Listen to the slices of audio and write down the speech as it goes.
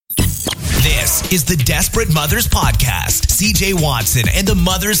This is the Desperate Mothers Podcast. CJ Watson and the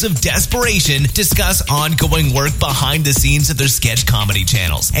Mothers of Desperation discuss ongoing work behind the scenes of their sketch comedy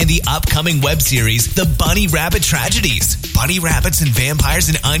channels and the upcoming web series, The Bunny Rabbit Tragedies. Bunny rabbits and vampires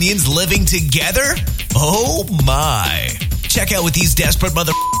and onions living together? Oh my. Check out what these desperate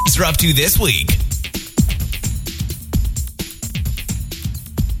mother are up to this week.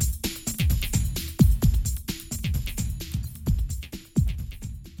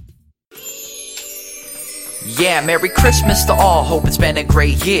 Yeah, Merry Christmas to all, hope it's been a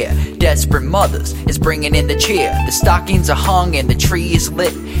great year. Desperate Mothers is bringing in the cheer. The stockings are hung and the tree is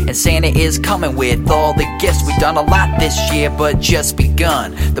lit, and Santa is coming with all the gifts. We've done a lot this year, but just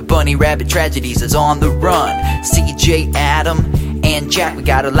begun. The Bunny Rabbit Tragedies is on the run. CJ, Adam, and Jack, we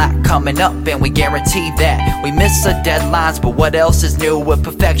got a lot coming up, and we guarantee that we miss the deadlines, but what else is new? We're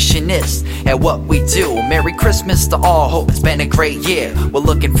perfectionists at what we do. Merry Christmas to all, hope it's been a great year. We're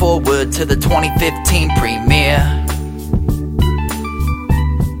looking forward to the 2015 premiere.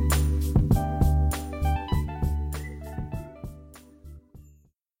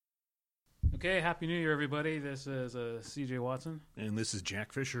 Okay, Happy New Year, everybody. This is CJ Watson. And this is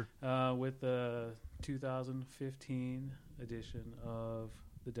Jack Fisher. With the 2015 edition of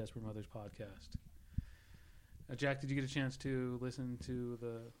the Desperate Mothers Podcast. Jack, did you get a chance to listen to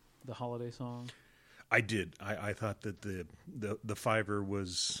the holiday song? I did. I thought that the Fiverr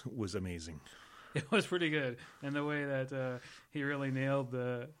was amazing. It was pretty good. And the way that he really nailed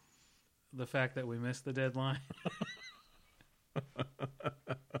the fact that we missed the deadline.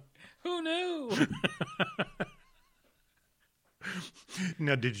 Who knew?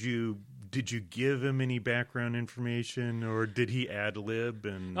 Now, did you give him any background information, or did he ad lib?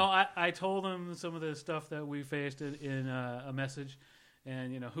 And No, I told him some of the stuff that we faced in a message,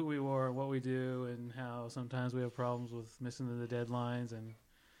 and who we were, and what we do, and how sometimes we have problems with missing the deadlines, and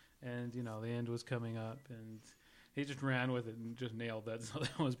the end was coming up, and he just ran with it and just nailed that. So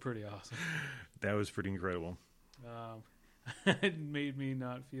that was pretty awesome. That was pretty incredible. It made me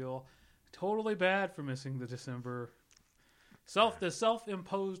not feel totally bad for missing the December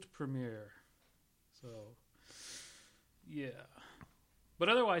self-imposed premiere. So, yeah. But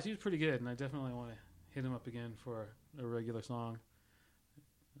otherwise, he was pretty good, and I definitely want to hit him up again for a regular song.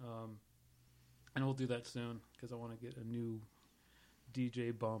 And we'll do that soon, because I want to get a new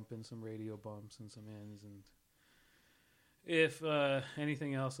DJ bump and some radio bumps and some ends. And if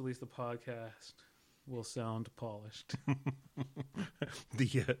anything else, at least the podcast will sound polished.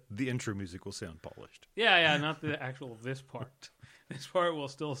 The intro music will sound polished. Yeah, not the actual this part. This part will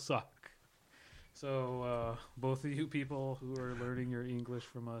still suck. So both of you people who are learning your English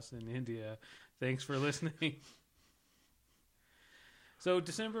from us in India, thanks for listening. So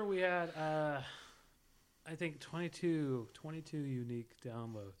December we had I think 22 unique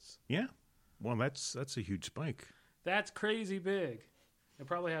downloads. Yeah. Well, that's a huge spike. That's crazy big. It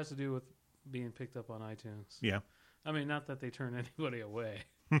probably has to do with being picked up on iTunes. Yeah. I mean, not that they turn anybody away.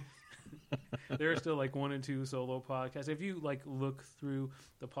 There are still like 1 and 2 solo podcasts. If you look through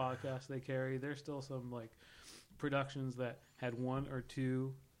the podcasts they carry, there's still some productions that had 1 or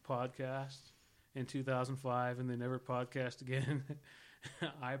 2 podcasts in 2005 and they never podcast again.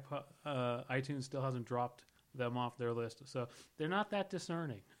 iTunes still hasn't dropped them off their list, so they're not that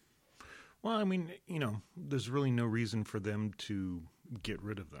discerning. Well, I mean, there's really no reason for them to get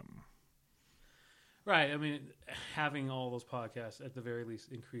rid of them. Right. I mean, having all those podcasts at the very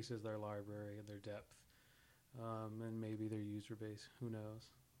least increases their library and their depth, and maybe their user base. Who knows?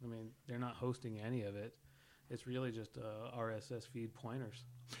 I mean, they're not hosting any of it. It's really just RSS feed pointers.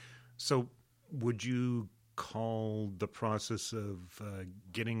 So would you call the process of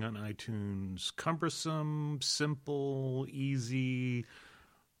getting on iTunes cumbersome, simple, easy,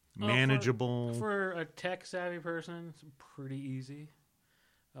 manageable? For a tech-savvy person, it's pretty easy.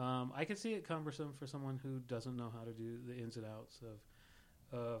 I can see it cumbersome for someone who doesn't know how to do the ins and outs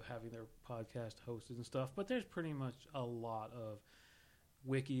of having their podcast hosted and stuff. But there's pretty much a lot of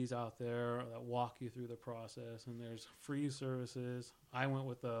wikis out there that walk you through the process, and there's free services. I went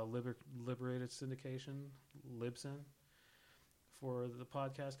with the Liberated Syndication, Libsyn, for the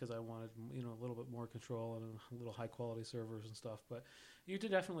podcast because I wanted a little bit more control and a little high-quality servers and stuff. But you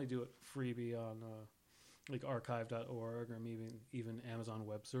could definitely do it freebie on archive.org or maybe even Amazon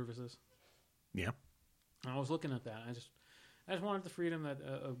Web Services. Yeah. I was looking at that. I just wanted the freedom that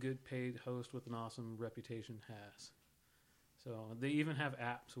a good paid host with an awesome reputation has. So they even have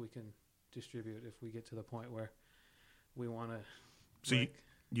apps we can distribute if we get to the point where we want to. So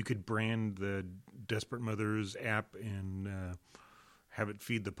you could brand the Desperate Mothers app and have it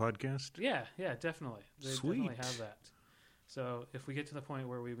feed the podcast? Yeah, definitely. They Sweet. definitely have that. So if we get to the point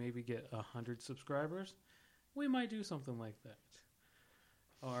where we maybe get 100 subscribers, we might do something like that.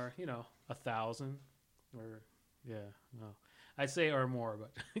 Or, 1,000. Or, I'd say or more,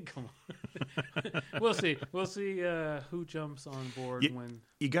 but come on. We'll see. We'll see who jumps on board when...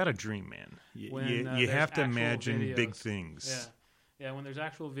 You got to dream, man. You there's have to actual imagine videos. big things. Yeah, when there's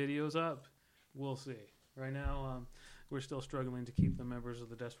actual videos up, we'll see. Right now, we're still struggling to keep the members of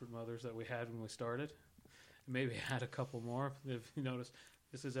the Desperate Mothers that we had when we started. Maybe add a couple more. If you notice,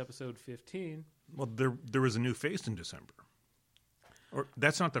 this is episode 15. Well, there was a new face in December. Or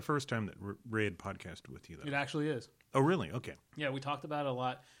that's not the first time that Ray had podcasted with you, though. It actually is. Oh, really? Okay. Yeah, we talked about it a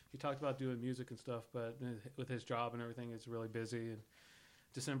lot. He talked about doing music and stuff, but with his job and everything, it's really busy. And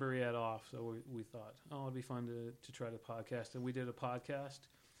December he had off, so we thought, it'd be fun to try to podcast. And we did a podcast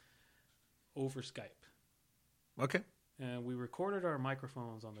over Skype. Okay. And we recorded our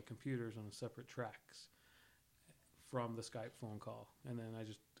microphones on the computers on separate tracks from the Skype phone call. And then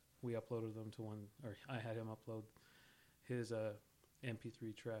we uploaded them to or I had him upload his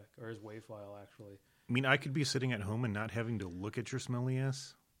MP3 track, or his WAV file, actually. I mean, I could be sitting at home and not having to look at your smelly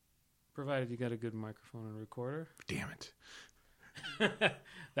ass. Provided you got a good microphone and recorder. Damn it.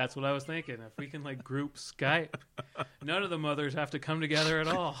 That's what I was thinking. If we can group Skype, none of the mothers have to come together at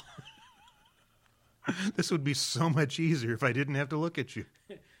all. This would be so much easier if I didn't have to look at you.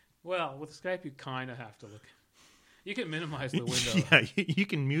 Well, with Skype, you kind of have to look. You can minimize the window. Yeah, you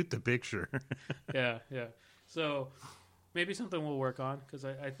can mute the picture. Yeah. So maybe something we'll work on, because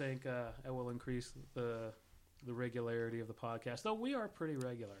I think it will increase the regularity of the podcast. Though we are pretty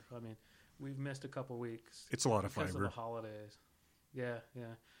regular. I mean, we've missed a couple weeks. It's a lot of because fiber. of the holidays. Yeah.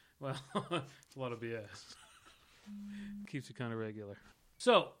 Well, it's a lot of BS. Keeps you kind of regular.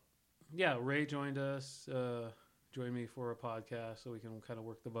 So, yeah, Ray joined us, joined me for a podcast so we can kind of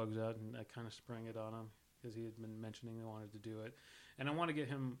work the bugs out, and I kind of sprang it on him because he had been mentioning he wanted to do it. And I want to get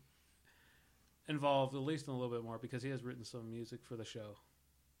him involved at least in a little bit more, because he has written some music for the show.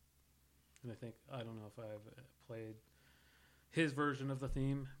 And I don't know if I've played his version of the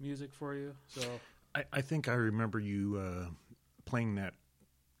theme music for you. So I think I remember you playing that.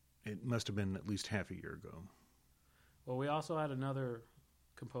 It must have been at least half a year ago. Well, we also had another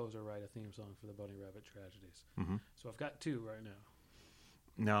composer write a theme song for the Bunny Rabbit Tragedies. Mm-hmm. So I've got two right now.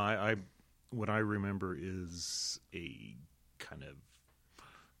 Now, what I remember is a kind of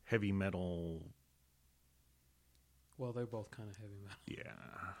heavy metal. Well, they're both kind of heavy metal. Yeah.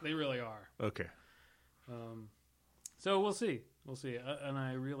 They really are. Okay. So we'll see. And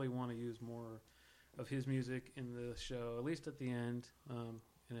I really want to use more of his music in the show, at least at the end.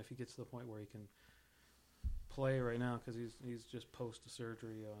 And if he gets to the point where he can play right now, because he's just post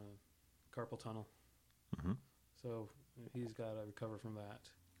surgery on carpal tunnel. Mm-hmm. So he's got to recover from that.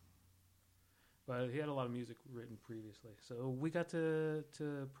 But he had a lot of music written previously. So we got to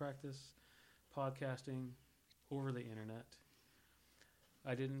practice podcasting over the internet.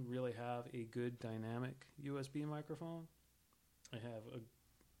 I didn't really have a good dynamic USB microphone. I have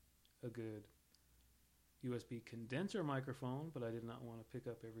a good USB condenser microphone, but I did not want to pick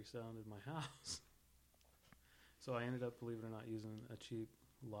up every sound in my house. So I ended up, believe it or not, using a cheap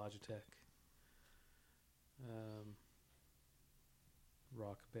Logitech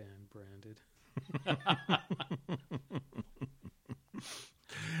Rock Band branded.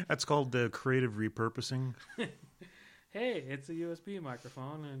 That's called creative repurposing. Hey, it's a USB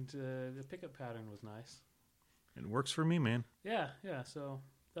microphone, and the pickup pattern was nice. It works for me, man. Yeah, so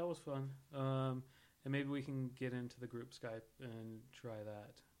that was fun. And maybe we can get into the group Skype and try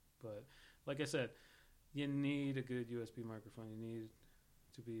that. But like I said, you need a good USB microphone. You need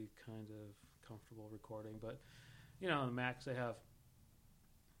to be kind of comfortable recording. But, on the Macs, they have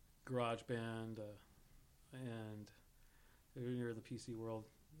GarageBand, and if you're in the PC world,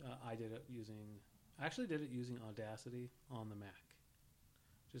 I did it using Audacity on the Mac,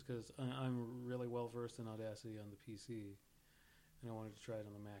 just because I'm really well versed in Audacity on the PC, and I wanted to try it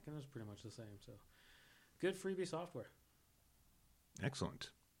on the Mac, and it was pretty much the same. So, good freebie software.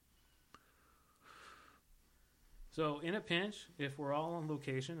 Excellent. So, in a pinch, if we're all on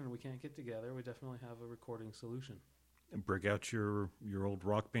location and we can't get together, we definitely have a recording solution. And break out your old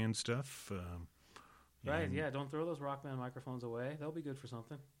Rock Band stuff. Right, yeah. Don't throw those Rock Band microphones away. They'll be good for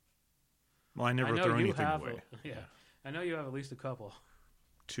something. Well, I never throw anything away. Yeah. I know you have at least a couple.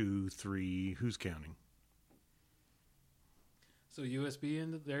 2, 3, who's counting? So USB,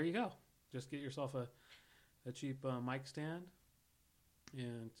 and there you go. Just get yourself a cheap mic stand,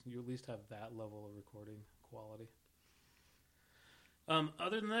 and you at least have that level of recording quality.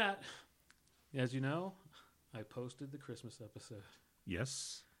 Other than that, as you know, I posted the Christmas episode.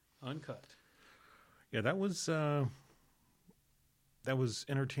 Yes. Uncut. Yeah, that was that was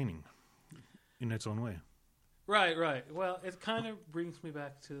entertaining in its own way. Right. Well, it kind of brings me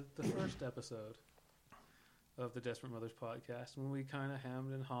back to the first episode of the Desperate Mothers podcast, when we kind of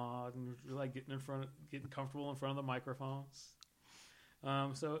hemmed and hawed and were like getting comfortable in front of the microphones.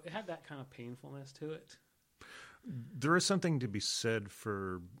 So it had that kind of painfulness to it. There is something to be said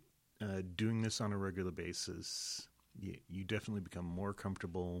for doing this on a regular basis. You definitely become more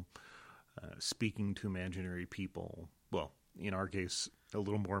comfortable speaking to imaginary people. Well, in our case, a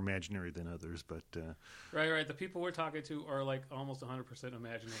little more imaginary than others, but... Right. The people we're talking to are like almost 100%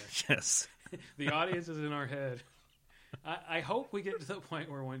 imaginary. Yes. The audience is in our head. I hope we get to the point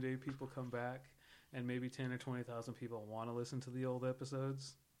where one day people come back and maybe 10 or 20,000 people want to listen to the old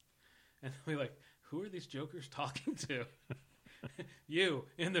episodes. And they'll be like, who are these jokers talking to? You,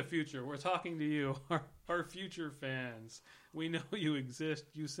 in the future. We're talking to you, our future fans. We know you exist.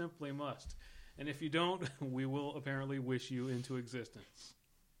 You simply must. And if you don't, we will apparently wish you into existence.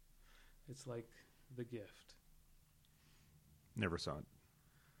 It's like The Gift. Never saw it.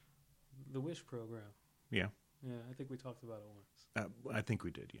 The Wish program. Yeah. Yeah, I think we talked about it once. I think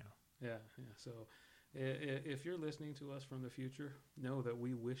we did, yeah. Yeah. So if you're listening to us from the future, know that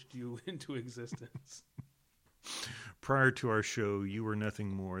we wished you into existence. Prior to our show, you were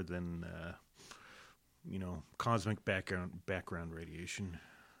nothing more than, cosmic background radiation.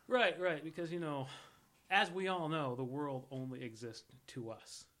 Right, because, as we all know, the world only exists to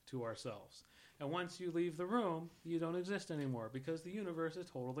us, to ourselves. And once you leave the room, you don't exist anymore because the universe is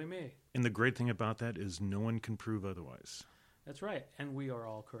totally me. And the great thing about that is no one can prove otherwise. That's right, and we are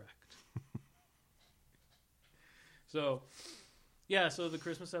all correct. So the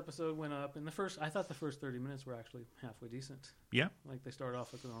Christmas episode went up, and I thought the first 30 minutes were actually halfway decent. Yeah. Like they started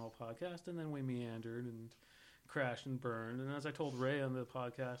off with a normal podcast, and then we meandered and crashed and burned. And as I told Ray on the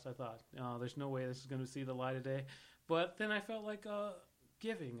podcast, I thought, there's no way this is going to see the light of day. But then I felt like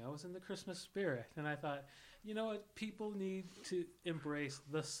giving. I was in the Christmas spirit, and I thought, you know what? People need to embrace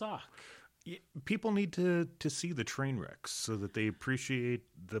the sock. Yeah, people need to see the train wrecks so that they appreciate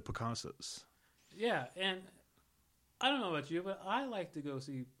the Picassos. Yeah, and I don't know about you, but I like to go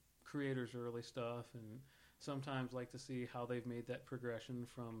see creators' early stuff, and sometimes like to see how they've made that progression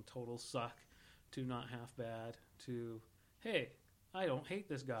from total suck to not half bad to, hey, I don't hate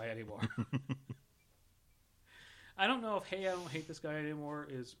this guy anymore. I don't know if, hey, I don't hate this guy anymore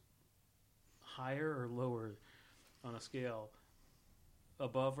is higher or lower on a scale,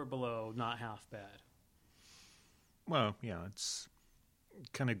 above or below, not half bad. Well, yeah,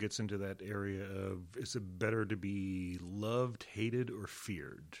 it kind of gets into that area of, is it better to be loved, hated, or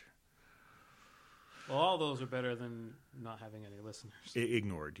feared? Well, all those are better than not having any listeners.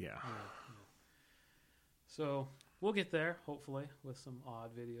 Ignored, yeah. So we'll get there, hopefully, with some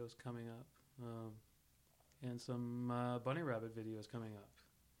odd videos coming up. And some bunny rabbit videos coming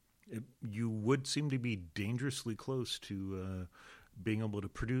up. You would seem to be dangerously close to being able to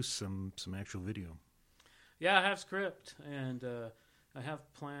produce some actual video. Yeah, I have script, and I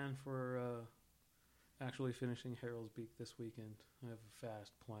have plan for actually finishing Harold's Beak this weekend. I have a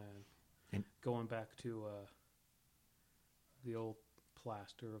fast plan. And going back to the old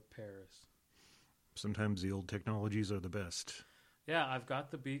plaster of Paris. Sometimes the old technologies are the best. Yeah, I've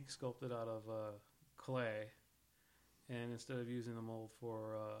got the beak sculpted out of clay, and instead of using the mold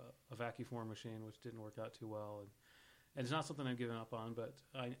for a vacuform machine, which didn't work out too well, and it's not something I've given up on, but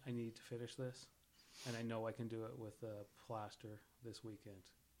I need to finish this, and I know I can do it with plaster this weekend.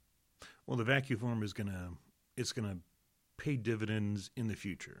 Well, the vacuform is gonna pay dividends in the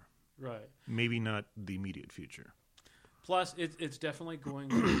future, right? Maybe not the immediate future. Plus, it's definitely going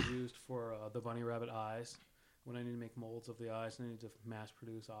to be used for the bunny rabbit eyes. When I need to make molds of the eyes, and I need to mass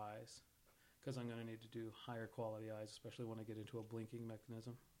produce eyes. Because I'm going to need to do higher quality eyes, especially when I get into a blinking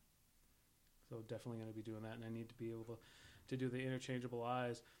mechanism. So definitely going to be doing that. And I need to be able to do the interchangeable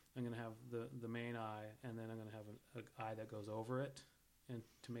eyes. I'm going to have the main eye, and then I'm going to have an eye that goes over it. And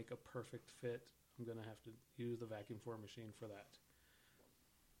to make a perfect fit, I'm going to have to use the vacuum form machine for that.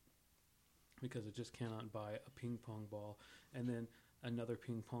 Because I just cannot buy a ping pong ball and then another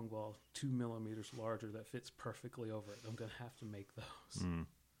ping pong ball 2 millimeters larger that fits perfectly over it. I'm going to have to make those. Mm.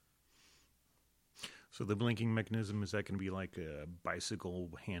 So the blinking mechanism, is that going to be like a bicycle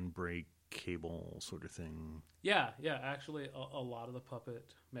handbrake cable sort of thing? Yeah. Actually, a lot of the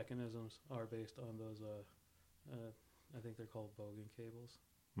puppet mechanisms are based on those, I think they're called Bogan cables.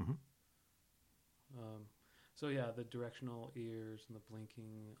 Mm-hmm. So yeah, the directional ears and the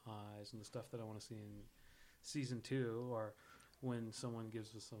blinking eyes and the stuff that I want to see in season 2, or when someone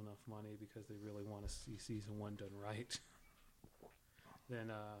gives us enough money because they really want to see season 1 done right,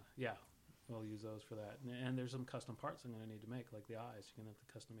 then We'll use those for that. And there's some custom parts I'm going to need to make, like the eyes. You're going to have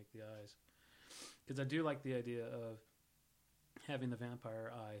to custom make the eyes. Because I do like the idea of having the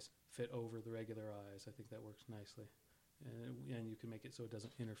vampire eyes fit over the regular eyes. I think that works nicely. And you can make it so it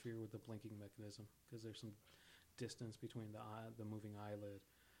doesn't interfere with the blinking mechanism, because there's some distance between the moving eyelid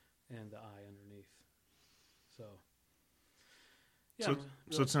and the eye underneath. So, yeah.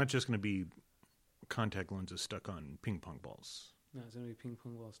 So it's not just going to be contact lenses stuck on ping pong balls. No, it's going to be ping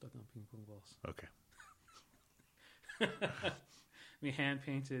pong balls stuck on ping pong balls. Okay.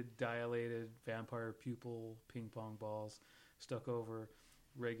 Hand-painted, dilated vampire pupil ping pong balls stuck over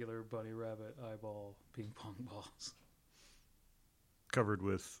regular bunny rabbit eyeball ping pong balls. Covered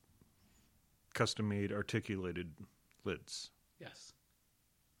with custom-made articulated lids. Yes.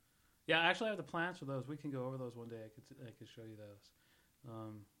 Yeah, I actually have the plans for those. We can go over those one day. I could show you those.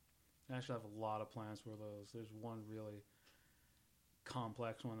 I actually have a lot of plans for those. There's one really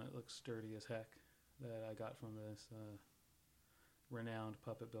complex one that looks sturdy as heck that I got from this renowned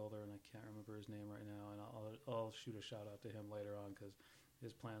puppet builder, and I can't remember his name right now. And I'll shoot a shout out to him later on, because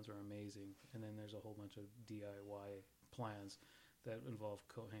his plans are amazing. And then there's a whole bunch of DIY plans that involve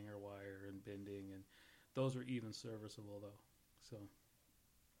coat hanger wire and bending, and those are even serviceable though. So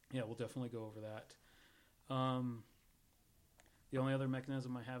yeah, we'll definitely go over that. The only other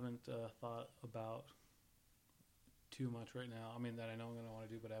mechanism I haven't thought about too much right now, that I know I'm going to want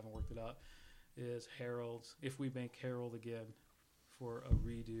to do but I haven't worked it out, is heralds. If we make Herald again for a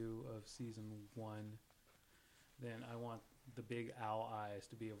redo of season 1, then I want the big owl eyes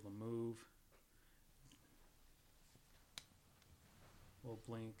to be able to move. Will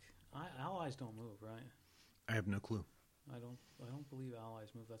blink. Owl eyes don't move, right? I have no clue. I don't believe owl eyes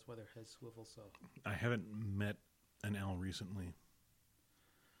move. That's why their heads swivel so. I haven't met an owl recently.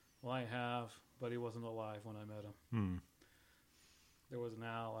 Well, I have, but he wasn't alive when I met him. There was an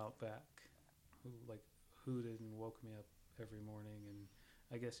owl out back who hooted and woke me up every morning, and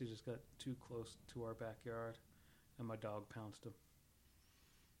I guess he just got too close to our backyard, and my dog pounced him.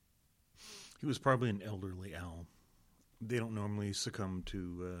 He was probably an elderly owl. They don't normally succumb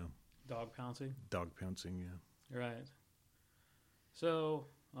to dog pouncing. Dog pouncing, yeah. Right. So,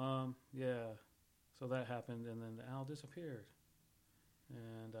 so that happened, and then the owl disappeared,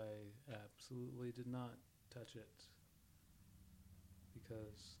 and I absolutely did not touch it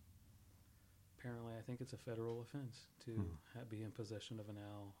because apparently I think it's a federal offense to be in possession of an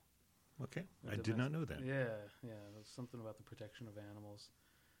owl. Okay, I did not know that. Yeah, there's something about the protection of animals.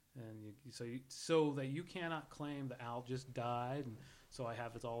 And so that you cannot claim the owl just died, and so I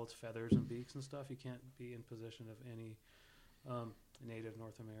have all its feathers and beaks and stuff. You can't be in possession of any native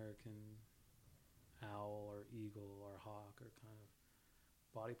North American owl or eagle or hawk or kind of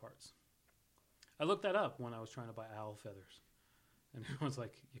body parts. I looked that up when I was trying to buy owl feathers, and everyone's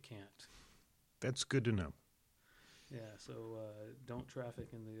like, "You can't." That's good to know. Yeah, so don't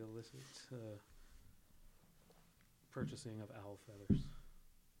traffic in the illicit purchasing of owl feathers.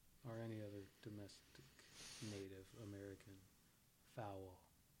 Or any other domestic Native American fowl.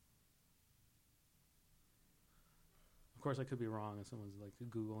 Of course, I could be wrong, and someone's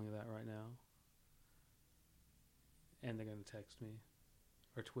Googling that right now. And they're going to text me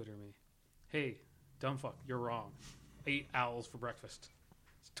or Twitter me. Hey, dumb fuck, you're wrong. I eat owls for breakfast.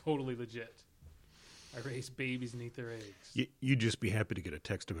 It's totally legit. I raise babies and eat their eggs. You'd just be happy to get a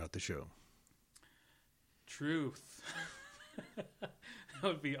text about the show. Truth. That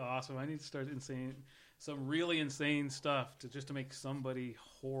would be awesome. I need to start some really insane stuff to make somebody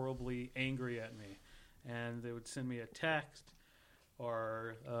horribly angry at me. And they would send me a text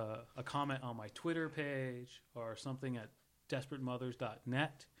or a comment on my Twitter page or something at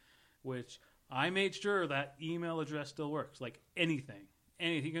desperatemothers.net, which I made sure that email address still works. Like anything.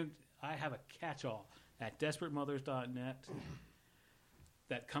 I have a catch-all at desperatemothers.net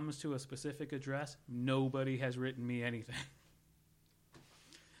that comes to a specific address. Nobody has written me anything.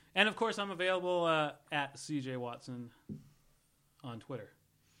 And, of course, I'm available at CJ Watson on Twitter.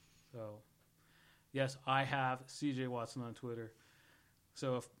 So, yes, I have CJ Watson on Twitter.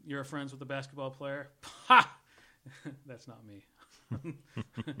 So if you're friends with a basketball player, that's not me.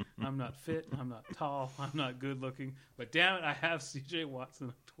 I'm not fit. I'm not tall. I'm not good looking. But, damn it, I have CJ Watson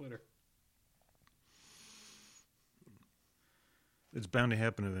on Twitter. It's bound to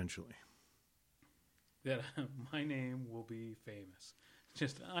happen eventually. That my name will be famous.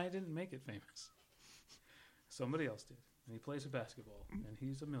 Just, I didn't make it famous. Somebody else did. And he plays basketball. And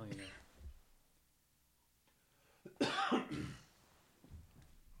he's a millionaire.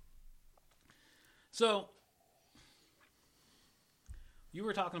 So, you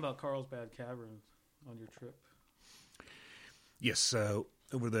were talking about Carlsbad Caverns on your trip. Yes.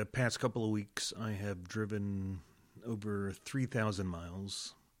 over the past couple of weeks, I have driven over 3,000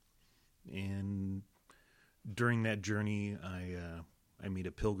 miles, and during that journey, I made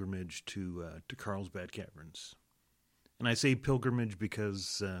a pilgrimage to Carlsbad Caverns. And I say pilgrimage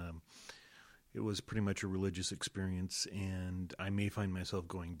because it was pretty much a religious experience, and I may find myself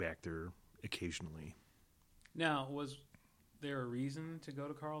going back there occasionally. Now, was there a reason to go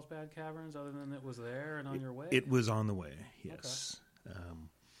to Carlsbad Caverns other than it was there and on your way? It was on the way, yes. Okay.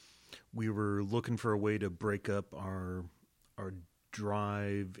 We were looking for a way to break up our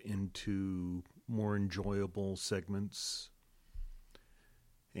drive into more enjoyable segments,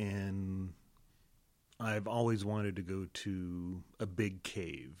 and I've always wanted to go to a big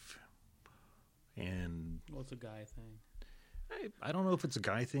cave. And well, it's a guy thing. I don't know if it's a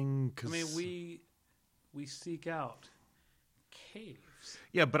guy thing. I mean, we seek out caves.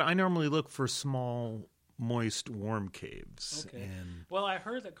 Yeah, but I normally look for small, moist, warm caves. Okay. And well, I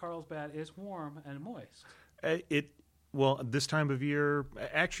heard that Carlsbad is warm and moist. Well, this time of year,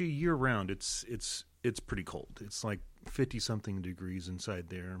 actually year round, it's pretty cold. It's like 50-something degrees inside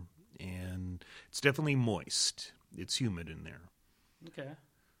there, and it's definitely moist. It's humid in there. Okay.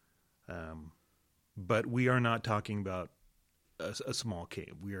 But we are not talking about a small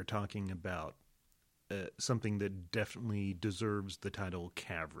cave. We are talking about something that definitely deserves the title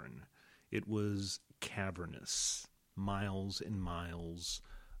cavern. It was cavernous. Miles and miles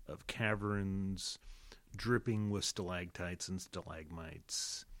of caverns dripping with stalactites and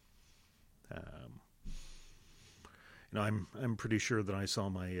stalagmites. I'm pretty sure that I saw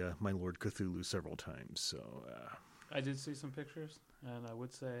my Lord Cthulhu several times. So I did see some pictures, and I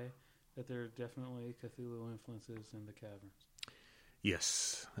would say that there are definitely Cthulhu influences in the caverns.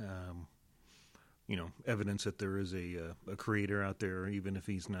 Yes. Evidence that there is a creator out there, even if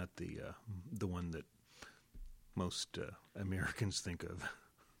he's not the one that most Americans think of.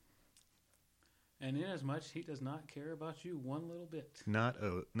 And inasmuch he does not care about you one little bit. Not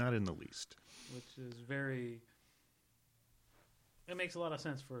in the least. Which is very... It makes a lot of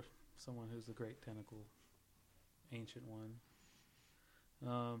sense for someone who's the great tentacle, ancient one.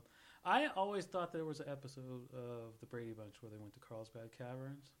 I always thought there was an episode of the Brady Bunch where they went to Carlsbad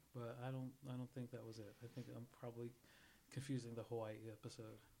Caverns, but I don't think that was it. I think I'm probably confusing the Hawaii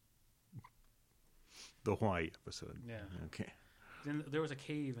episode. The Hawaii episode. Yeah. Okay. Then there was a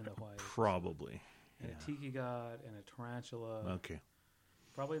cave in the Hawaii. Probably. And a tiki god and a tarantula. Okay.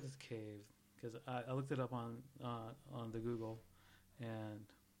 Probably this cave, because I looked it up on the Google, and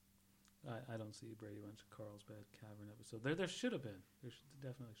I don't see Brady Bunch Carlsbad Cavern episode. There should have been.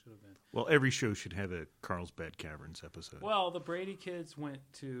 Definitely should have been. Well, every show should have a Carlsbad Caverns episode. Well, the Brady kids went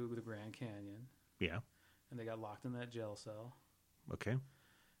to the Grand Canyon. Yeah. And they got locked in that jail cell. Okay.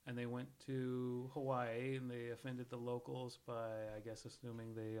 And they went to Hawaii, and they offended the locals by, I guess,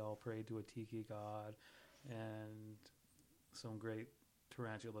 assuming they all prayed to a tiki god, and some great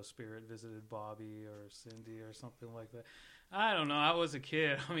tarantula spirit visited Bobby or Cindy or something like that. I don't know. I was a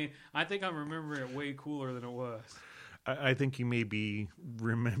kid. I mean, I think I'm remembering it way cooler than it was. I think you may be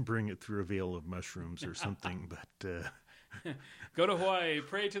remembering it through a veil of mushrooms or something, but... Go to Hawaii,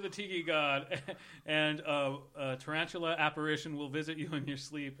 pray to the tiki god, and a tarantula apparition will visit you in your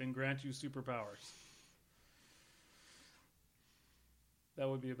sleep and grant you superpowers. That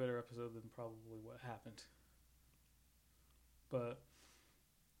would be a better episode than probably what happened. But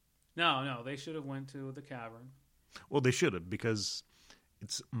no, they should have went to the cavern. Well, they should have, because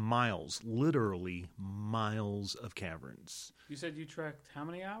it's miles, literally miles of caverns. You said you trekked how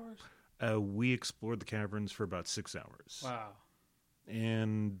many hours? We explored the caverns for about 6 hours. Wow.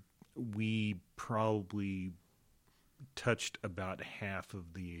 And we probably touched about half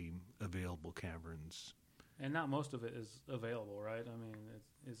of the available caverns. And not most of it is available, right? I mean,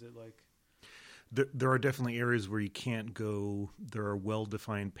 is it like... There are definitely areas where you can't go. There are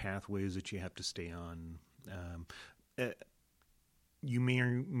well-defined pathways that you have to stay on. You may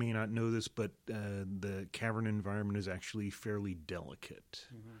or may not know this, but the cavern environment is actually fairly delicate.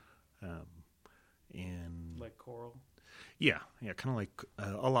 Mm-hmm. And like coral? Yeah, kind of like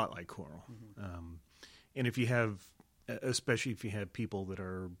a lot like coral. Mm-hmm. And if you have, especially if you have people that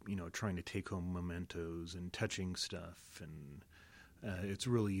are, trying to take home mementos and touching stuff, and it's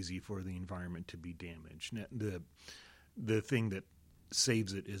really easy for the environment to be damaged. The thing that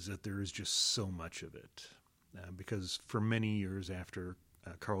saves it is that there is just so much of it, because for many years after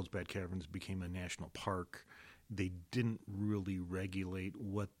Carlsbad Caverns became a national park, they didn't really regulate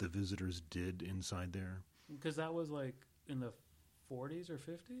what the visitors did inside there. Because that was like in the 40s or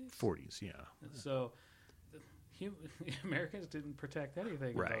 50s? 40s, yeah. So Americans didn't protect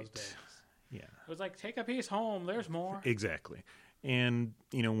anything in those days. Yeah. It was like, take a piece home, there's more. Exactly. And,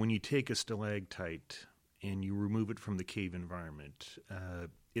 when you take a stalactite and you remove it from the cave environment,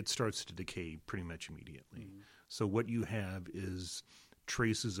 it starts to decay pretty much immediately. Mm-hmm. So what you have is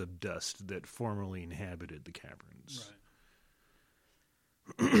traces of dust that formerly inhabited the caverns.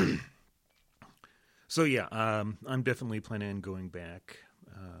 Right. So yeah, I'm definitely planning on going back.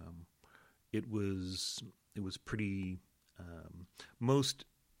 It was pretty. Most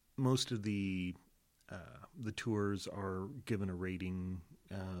of the tours are given a rating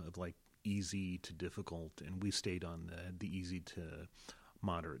of like easy to difficult, and we stayed on the easy to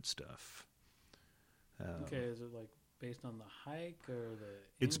moderate stuff. Okay, is it like based on the hike or the?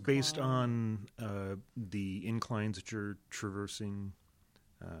 It's based on the inclines that you're traversing.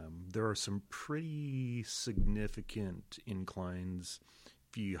 There are some pretty significant inclines.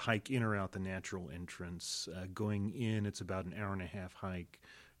 If you hike in or out the natural entrance, going in, it's about an hour and a half hike.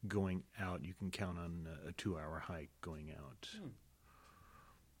 Going out, you can count on a 2-hour hike going out.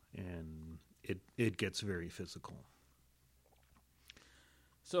 And it gets very physical.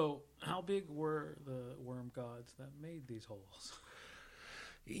 So, how big were the worm gods that made these holes?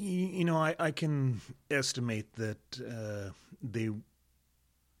 I can estimate that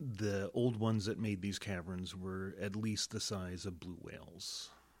the old ones that made these caverns were at least the size of blue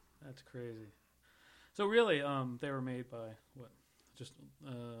whales. That's crazy. So really, they were made by what? Just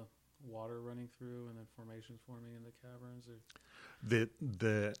water running through and then formations forming in the caverns? Or?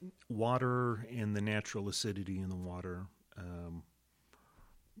 The water and the natural acidity in the water,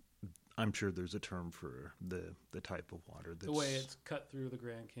 I'm sure there's a term for the type of water. The way it's cut through the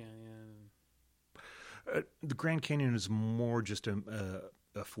Grand Canyon. The Grand Canyon is more just a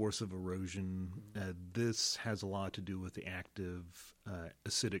force of erosion. Mm-hmm. This has a lot to do with the active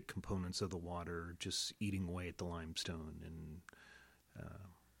acidic components of the water just eating away at the limestone. And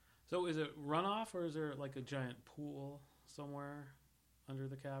so is it runoff, or is there like a giant pool somewhere under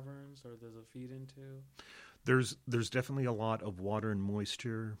the caverns, or does it feed into? There's definitely a lot of water and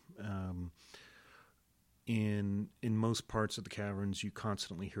moisture. In most parts of the caverns, you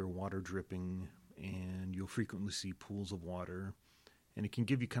constantly hear water dripping, and you'll frequently see pools of water. And it can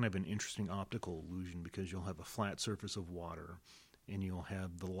give you kind of an interesting optical illusion because you'll have a flat surface of water and you'll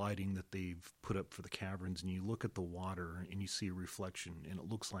have the lighting that they've put up for the caverns, and you look at the water and you see a reflection, and it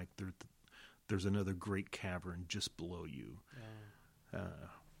looks like there's another great cavern just below you.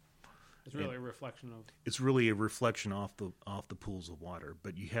 It's really a reflection of... It's really a reflection off the pools of water,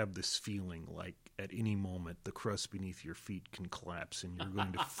 but you have this feeling like at any moment the crust beneath your feet can collapse and you're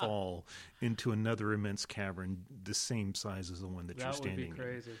going to fall into another immense cavern the same size as the one that you're standing in. That would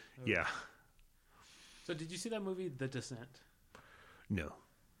be crazy. Yeah. So did you see that movie, The Descent? No.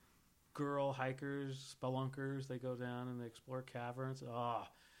 Girl hikers, spelunkers, they go down and they explore caverns.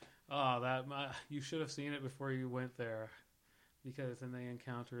 You should have seen it before you went there. Because then they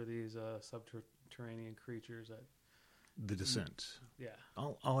encounter these subterranean creatures that... The Descent. Yeah.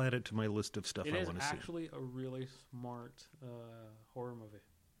 I'll add it to my list of stuff I want to see. It is actually a really smart horror movie.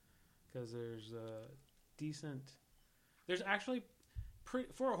 Because there's decent... There's actually...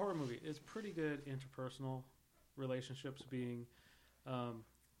 for a horror movie, it's pretty good interpersonal relationships being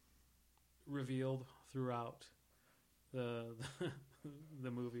revealed throughout the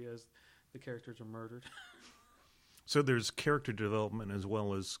movie as the characters are murdered. So there's character development as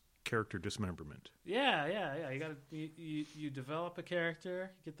well as character dismemberment. Yeah. You develop a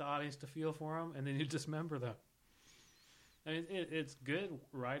character, you get the audience to feel for them, and then you dismember them. I mean, it's good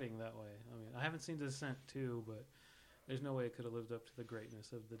writing that way. I mean, I haven't seen The Descent 2, but there's no way it could have lived up to the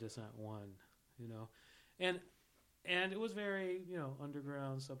greatness of The Descent 1, you know. And it was very,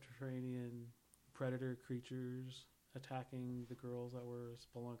 underground, subterranean predator creatures attacking the girls that were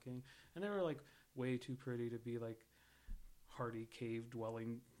spelunking. And they were, like, way too pretty to be, like, hardy cave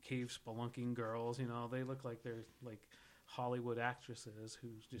spelunking girls, They look like they're, like, Hollywood actresses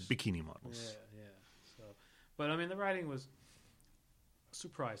who's just... Bikini models. Yeah. So, but, I mean, the writing was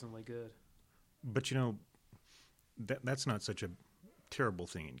surprisingly good. But, that's not such a terrible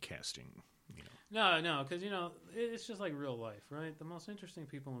thing in casting, No, because, it's just like real life, right? The most interesting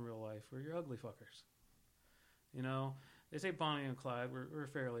people in real life are your ugly fuckers. They say Bonnie and Clyde were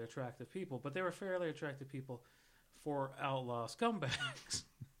fairly attractive people, but they were fairly attractive people for outlaw scumbags.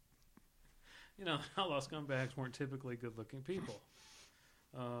 Outlaw scumbags weren't typically good-looking people.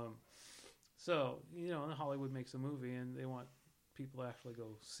 So, Hollywood makes a movie, and they want people to actually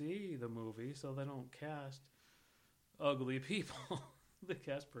go see the movie, so they don't cast ugly people. They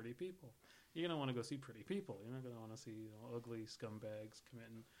cast pretty people. You're going to want to go see pretty people. You're not going to want to see ugly scumbags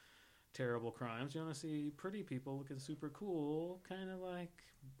committing terrible crimes. You want to see pretty people looking super cool, kind of like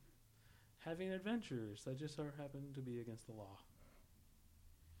having adventures that just happen to be against the law.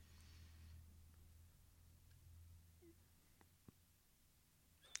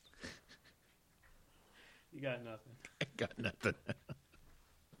 You got nothing. I got nothing.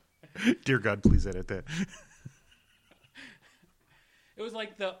 Dear God, please edit that. It was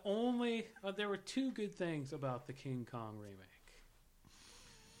like the only... there were two good things about the King Kong remake.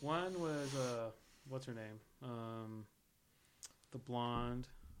 One was... what's her name? The blonde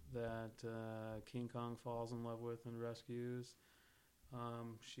that King Kong falls in love with and rescues.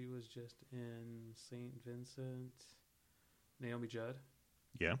 She was just in St. Vincent. Naomi Judd.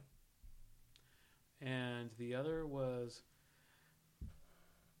 Yeah. And the other was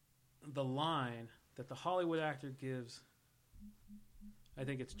the line that the Hollywood actor gives, I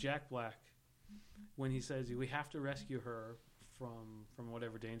think it's Jack Black, when he says, we have to rescue her from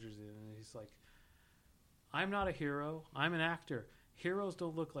whatever danger's in. And he's like, I'm not a hero. I'm an actor. Heroes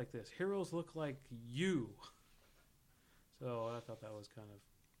don't look like this. Heroes look like you. So I thought that was kind of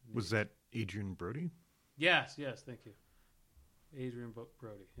neat. Was that Adrian Brody? Yes, thank you. Adrian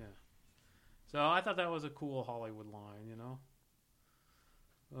Brody, yeah. So I thought that was a cool Hollywood line, you know.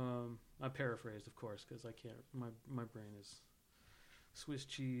 I paraphrased, of course, because I can't. My brain is Swiss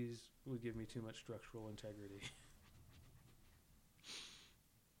cheese would give me too much structural integrity.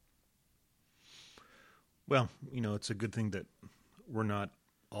 Well, it's a good thing that we're not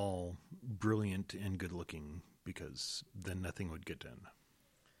all brilliant and good looking, because then nothing would get done.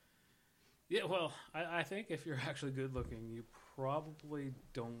 Yeah, well, I think if you're actually good looking, you probably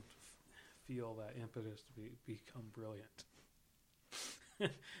don't feel that impetus to become brilliant.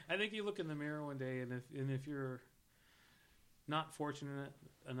 I think you look in the mirror one day, and if you're not fortunate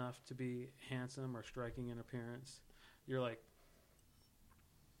enough to be handsome or striking in appearance, you're like,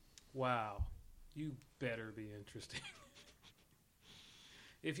 wow, you better be interesting.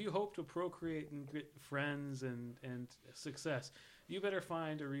 If you hope to procreate and get friends and success, you better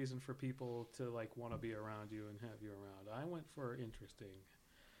find a reason for people to like want to be around you and have you around. I went for interesting.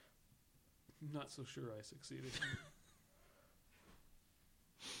 Not so sure I succeeded.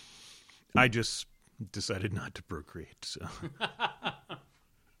 I just decided not to procreate, so.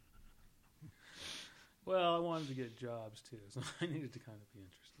 Well, I wanted to get jobs too, so I needed to kind of be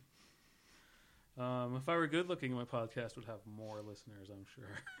interesting. If I were good looking, my podcast would have more listeners, I'm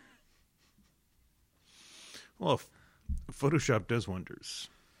sure. Well, Photoshop does wonders.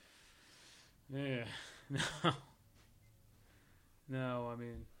 Yeah. No, I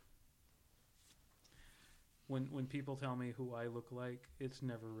mean, when people tell me who I look like, it's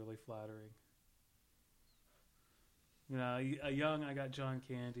never really flattering. Young, I got John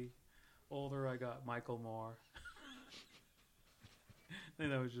Candy. Older, I got Michael Moore. I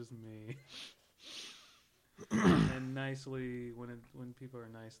think that was just me. And nicely, when people are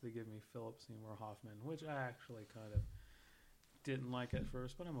nice, they give me Philip Seymour Hoffman, which I actually kind of didn't like at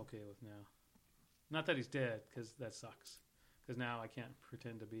first, but I'm okay with now. Not that he's dead, because that sucks. Because now I can't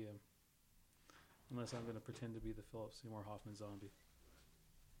pretend to be him. Unless I'm going to pretend to be the Philip Seymour Hoffman zombie.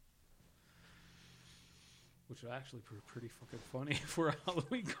 Which would actually be pretty fucking funny for a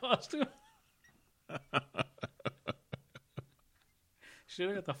Halloween costume. Should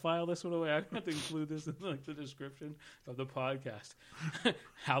I have to file this one away? I have to include this in the description of the podcast.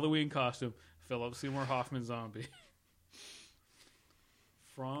 Halloween costume, Philip Seymour Hoffman zombie.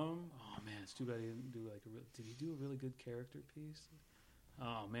 Oh man, it's too bad he didn't do did he do a really good character piece?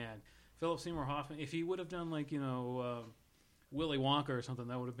 Oh man, Philip Seymour Hoffman. If he would have done Willy Wonka or something,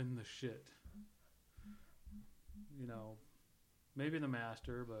 that would have been the shit. Maybe The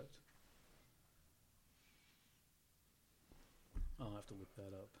Master, but I'll have to look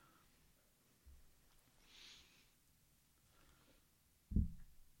that up.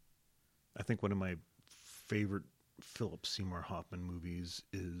 I think one of my favorite Philip Seymour Hoffman movies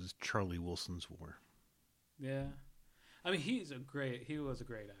is Charlie Wilson's War. Yeah. I mean, he was a great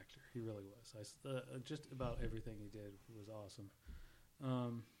actor. He really was. Just about everything he did was awesome.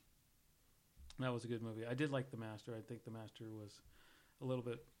 That was a good movie. I did like The Master. I think The Master was a little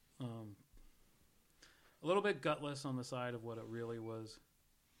bit gutless on the side of what it really was.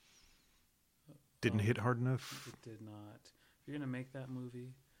 Didn't hit hard enough? It did not. If you're going to make that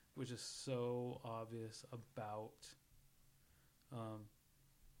movie, which is so obvious about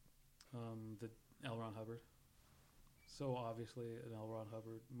the L. Ron Hubbard, so obviously an L. Ron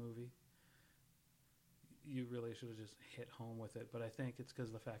Hubbard movie, you really should have just hit home with it. But I think it's because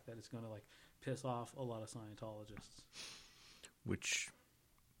of the fact that it's going to piss off a lot of Scientologists. Which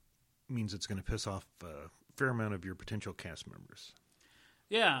means it's going to piss off a fair amount of your potential cast members.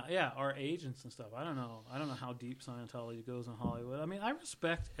 Yeah, our agents and stuff. I don't know how deep Scientology goes in Hollywood. I mean, I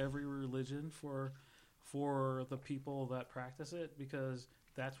respect every religion for the people that practice it, because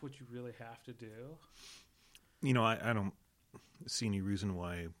that's what you really have to do. I don't see any reason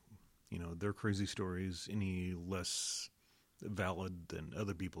why their crazy stories any less valid than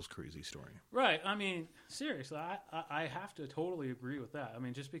other people's crazy story. Right. I mean, seriously, I have to totally agree with that. I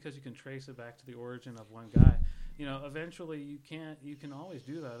mean, just because you can trace it back to the origin of one guy, eventually you can always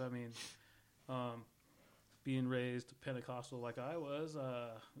do that. I mean, being raised Pentecostal like I was,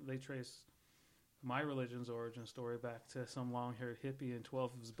 they trace my religion's origin story back to some long-haired hippie and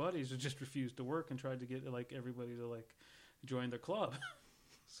 12 of his buddies who just refused to work and tried to get like everybody to like join their club.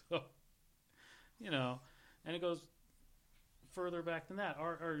 So, and it goes further back than that,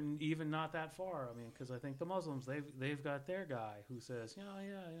 or even not that far. I mean, because I think the Muslims, they've got their guy who says,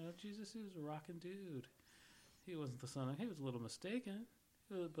 Jesus, he was a rocking dude. He wasn't the son of. He was a little mistaken,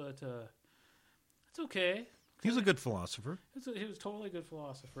 but it's okay. He's a good philosopher. He was totally a good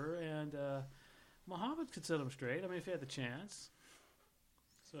philosopher, and Muhammad could set him straight. I mean, if he had the chance.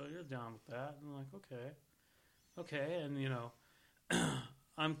 So you're down with that, and I'm like, okay, and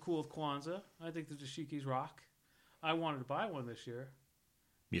I'm cool with Kwanzaa. I think the dashikis rock. I wanted to buy one this year.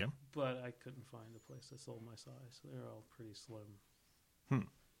 Yeah. But I couldn't find a place that sold my size. They're all pretty slim.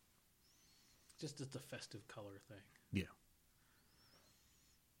 Just as a festive color thing. Yeah.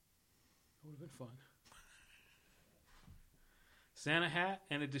 It would have been fun. Santa hat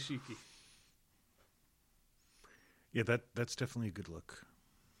and a dashiki. Yeah, that's definitely a good look.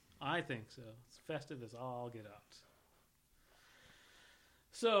 I think so. It's festive as all get out.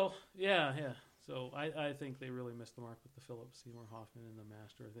 So, yeah. So I think they really missed the mark with the Philip Seymour Hoffman and the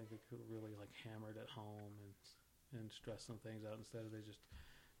Master. I think they could have really like hammered it home and stressed some things out instead of they just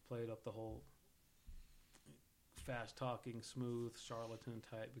played up the whole fast-talking, smooth, charlatan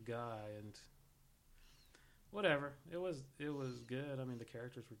type guy and whatever. It was good. I mean, the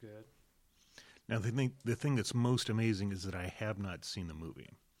characters were good. Now, the thing that's most amazing is that I have not seen the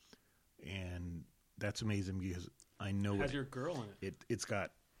movie, and that's amazing because I know it has your girl in it. It's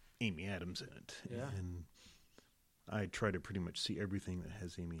got Amy Adams in it. Yeah. And I try to pretty much see everything that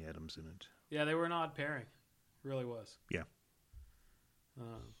has Amy Adams in it. Yeah, they were an odd pairing. Really was. Yeah.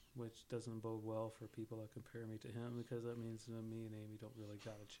 Which doesn't bode well for people that compare me to him because that means that me and Amy don't really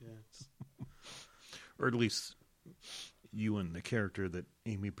got a chance. Or at least you and the character that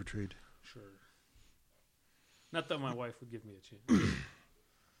Amy portrayed. Sure. Not that my wife would give me a chance.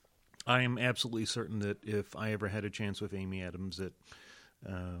 I am absolutely certain that if I ever had a chance with Amy Adams that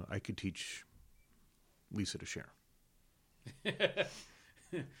I could teach Lisa to share.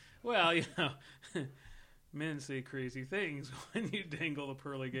 Well, men say crazy things when you dangle the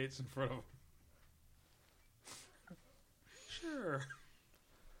pearly gates in front of them. Sure.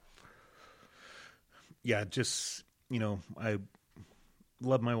 Yeah, just, I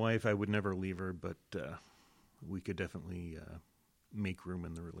love my wife. I would never leave her, but we could definitely make room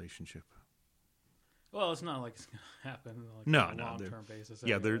in the relationship. Well, it's not like it's going to happen on a long-term basis.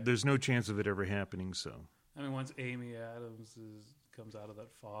 Yeah, anyway. there's no chance of it ever happening, so. I mean, once Amy Adams comes out of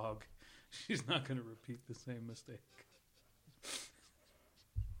that fog, she's not going to repeat the same mistake.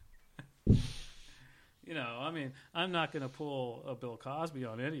 I mean, I'm not going to pull a Bill Cosby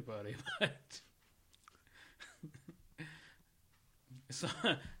on anybody, but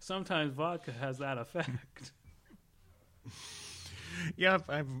sometimes vodka has that effect. Yeah,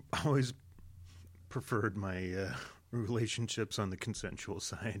 I've always preferred my relationships on the consensual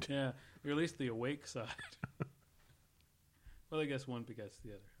side. Yeah, or at least the awake side. Well, I guess one begets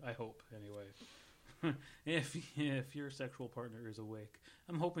the other. I hope, anyway. If your sexual partner is awake,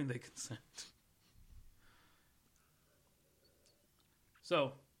 I'm hoping they consent.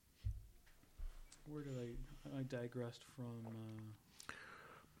 So, where did I digressed from?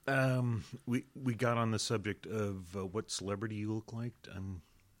 We got on the subject of what celebrity you look like. I'm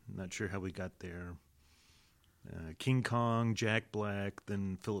not sure how we got there. King Kong, Jack Black,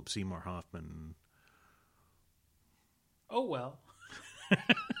 then Philip Seymour Hoffman. Oh, well.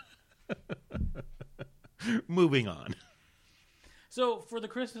 Moving on. So, for the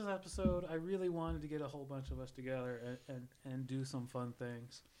Christmas episode, I really wanted to get a whole bunch of us together and do some fun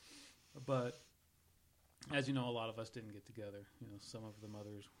things. But, as you know, a lot of us didn't get together. Some of the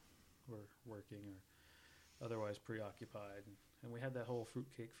mothers were working or otherwise preoccupied. And we had that whole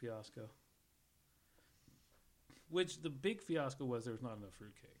fruitcake fiasco. Which the big fiasco was there was not enough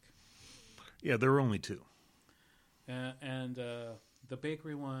fruitcake. Yeah, there were only two. And the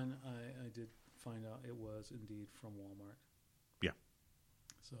bakery one, I did find out it was indeed from Walmart. Yeah.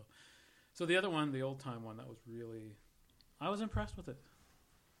 So the other one, the old-time one, that was really... I was impressed with it.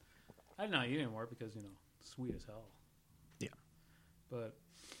 I did not eat anymore because, sweet as hell. Yeah. But...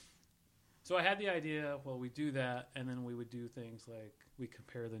 So I had the idea, well, we do that, and then we would do things like we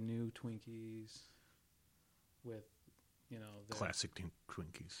compare the new Twinkies with you know, Classic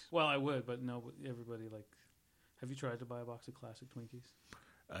Twinkies. Well, I would, but no, everybody like. Have you tried to buy a box of classic Twinkies?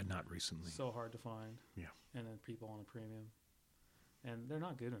 Not recently. So hard to find. Yeah. And then people on a premium. And they're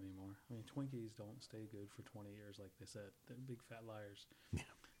not good anymore. I mean, Twinkies don't stay good for 20 years, like they said. They're big fat liars. Yeah.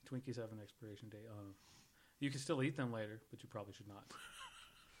 Twinkies have an expiration date on them. You can still eat them later, but you probably should not.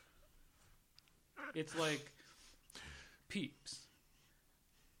 It's like Peeps.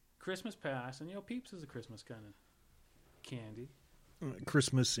 Christmas passed, and you know, Peeps is a Christmas kind of candy.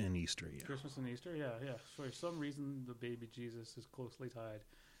 Christmas and Easter, yeah. Christmas and Easter, yeah. For some reason, the baby Jesus is closely tied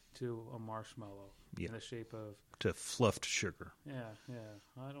to a marshmallow in the shape of... To fluffed sugar. Yeah.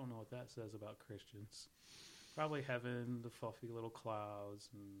 I don't know what that says about Christians. Probably heaven, the fluffy little clouds,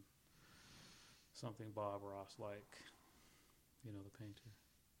 and something Bob Ross like. You know, the painter.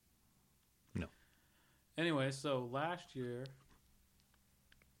 No. Anyway, so last year,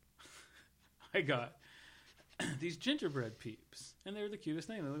 I got these gingerbread Peeps. And they were the cutest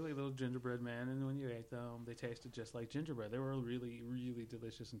thing. They looked like a little gingerbread man, and when you ate them, they tasted just like gingerbread. They were really, really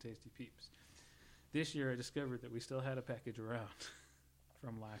delicious and tasty Peeps. This year, I discovered that we still had a package around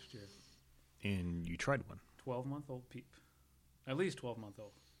from last year. And you tried one. 12-month-old Peep. At least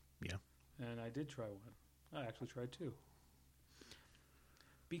 12-month-old. Yeah. And I did try one. I actually tried two.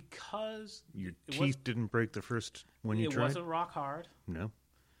 Because... Your teeth didn't break the first one you tried? It wasn't rock hard. No.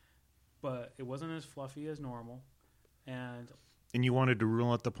 But it wasn't as fluffy as normal. And you wanted to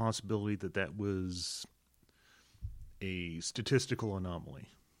rule out the possibility that was a statistical anomaly.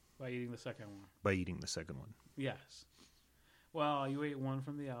 By eating the second one. By eating the second one. Yes. Well, you ate one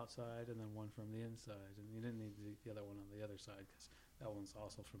from the outside and then one from the inside. And you didn't need to eat the other one on the other side because that one's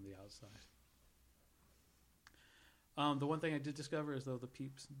also from the outside. The one thing I did discover is, though, the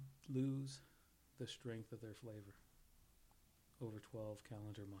Peeps lose the strength of their flavor over 12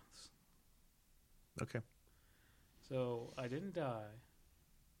 calendar months. Okay. So I didn't die,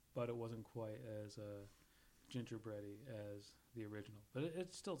 but it wasn't quite as gingerbready as the original. But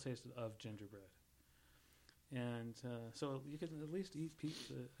it still tasted of gingerbread. And so you can at least eat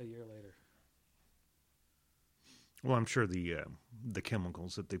Peeps a year later. Well, I'm sure the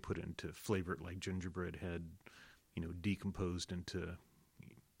chemicals that they put in to flavor it like gingerbread had, decomposed into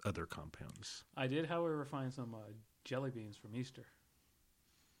other compounds. I did, however, find some jelly beans from Easter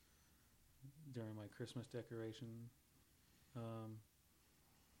during my Christmas decoration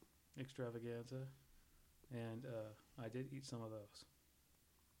extravaganza, and I did eat some of those.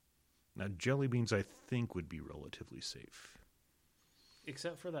 Now, jelly beans, I think, would be relatively safe.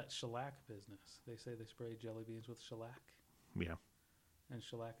 Except for that shellac business. They say they spray jelly beans with shellac. Yeah. And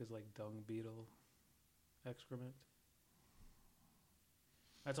shellac is like dung beetle excrement.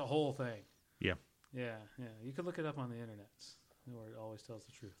 That's a whole thing. Yeah. Yeah. You could look it up on the internet, where it always tells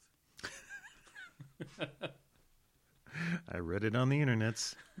the truth. I read it on the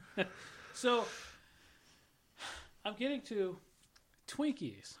internets. So, I'm getting to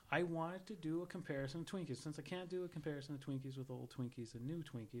Twinkies. I wanted to do a comparison of Twinkies. Since I can't do a comparison of Twinkies with old Twinkies and new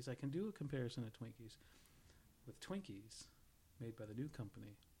Twinkies, I can do a comparison of Twinkies with Twinkies made by the new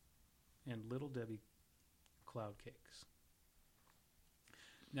company and Little Debbie Cloud Cakes.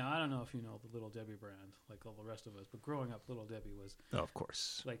 Now, I don't know if you know the Little Debbie brand, like all the rest of us, but growing up, Little Debbie was... Oh, of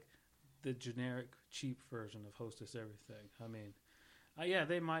course. Like the generic, cheap version of Hostess Everything. I mean, yeah,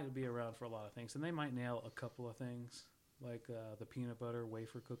 they might be around for a lot of things, and they might nail a couple of things, like the peanut butter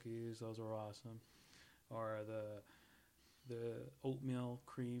wafer cookies. Those are awesome. Or the oatmeal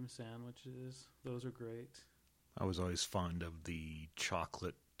cream sandwiches. Those are great. I was always fond of the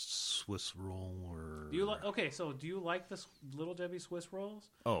chocolate Swiss roll. Or do you like the Little Debbie Swiss rolls?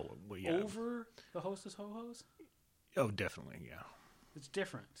 Oh, well, yeah. Over the Hostess Ho-Hos? Oh, definitely, yeah. It's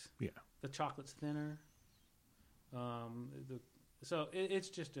different. Yeah. The chocolate's thinner. So it's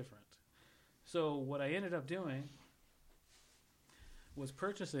just different. So what I ended up doing was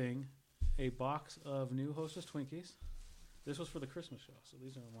purchasing a box of new Hostess Twinkies. This was for the Christmas show, so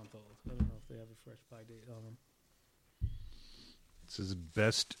these are a month old. I don't know if they have a fresh buy date on them. It says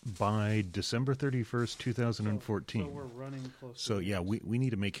best by December 31st, 2014. So we're running close. So yeah, we need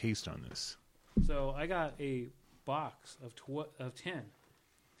to make haste on this. So I got a box of 10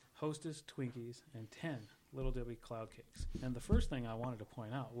 Hostess Twinkies and 10 Little Debbie Cloud Cakes. And the first thing I wanted to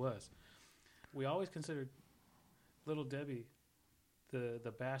point out was we always considered Little Debbie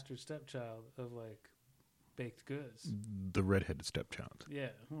the bastard stepchild of like baked goods. The redheaded stepchild. Yeah.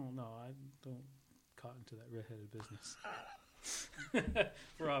 Well, no, I don't cotton to that redheaded business.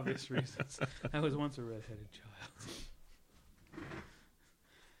 For obvious reasons. I was once a redheaded child.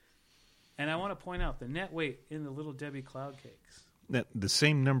 And I want to point out the net weight in the Little Debbie Cloud Cakes. The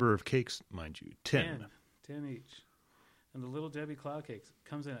same number of cakes, mind you, 10. 10 each. And the Little Debbie Cloud Cakes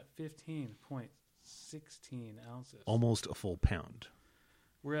comes in at 15.16 ounces. Almost a full pound.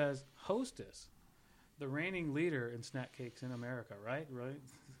 Whereas Hostess, the reigning leader in snack cakes in America, right?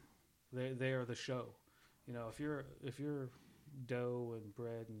 They are the show. You know, if you're dough and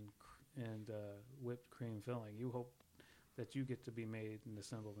bread and whipped cream filling, you hope that you get to be made and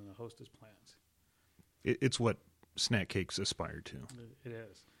assembled in a Hostess plant. It's what snack cakes aspire to. It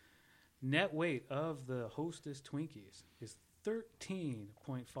is. Net weight of the Hostess Twinkies is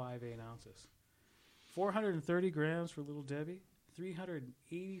 13.58 ounces. 430 grams for Little Debbie,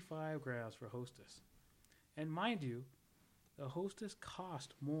 385 grams for Hostess. And mind you, the Hostess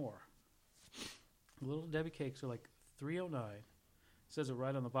cost more. Little Debbie cakes are like $3.09. It says it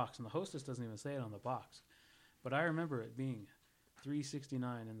right on the box, and the Hostess doesn't even say it on the box. But I remember it being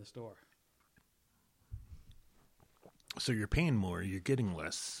 $3.69 in the store. So you're paying more, you're getting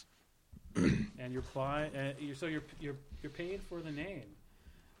less. And you're buying, you're paying for the name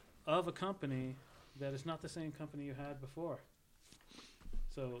of a company that is not the same company you had before.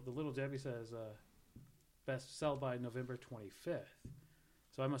 So the Little Debbie says best sell by November 25th.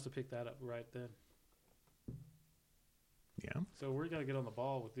 So I must have picked that up right then. Yeah. So we're gonna get on the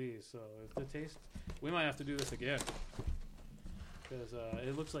ball with these. So if the taste, we might have to do this again because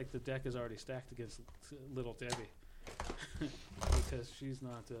it looks like the deck is already stacked against Little Debbie because she's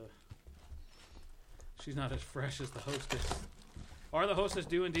not as fresh as the Hostess. Or the Hostess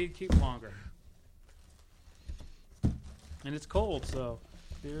do indeed keep longer. And it's cold, so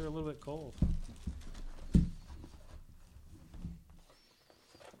they're a little bit cold.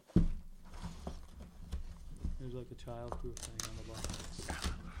 There's like a child-proof thing on the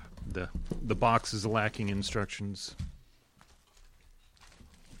box. The box is lacking instructions.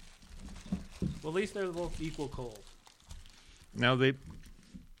 Well, at least they're both equal cold. Now they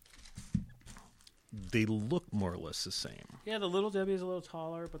look more or less the same. Yeah, the Little Debbie is a little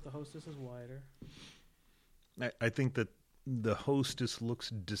taller, but the Hostess is wider. I think that the Hostess looks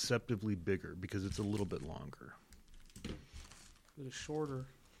deceptively bigger because it's a little bit longer. It is shorter.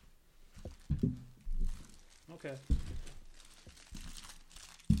 Okay.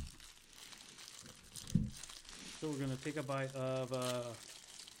 So we're going to take a bite of the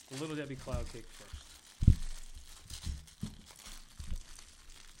Little Debbie Cloud Cake first.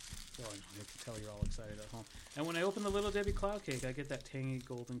 So I can tell you're all excited at home. And when I open the Little Debbie Cloud Cake, I get that tangy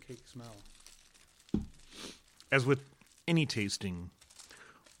golden cake smell. As with any tasting,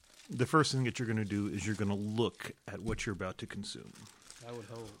 the first thing that you're going to do is you're going to look at what you're about to consume. I would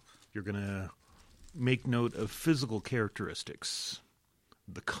hope. You're going to make note of physical characteristics,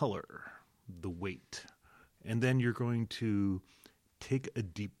 the color, the weight, and then you're going to take a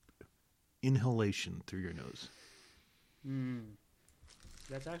deep inhalation through your nose.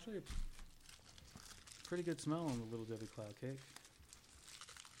 That's actually a pretty good smell on the Little Debbie Cloud Cake.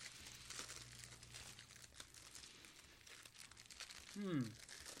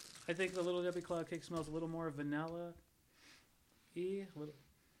 I think the Little Debbie Cloud Cake smells a little more vanilla-y, a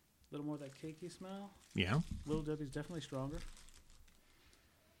little more of that cakey smell. Yeah. Little Debbie's definitely stronger.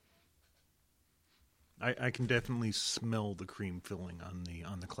 I can definitely smell the cream filling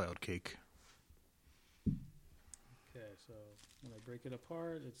on the cloud cake. Okay, so when I break it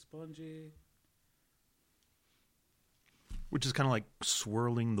apart, it's spongy. Which is kind of like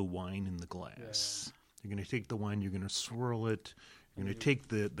swirling the wine in the glass. Yeah. You're going to take the wine, you're going to swirl it. You're going to take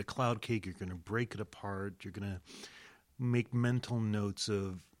the cloud cake, you're going to break it apart. You're going to make mental notes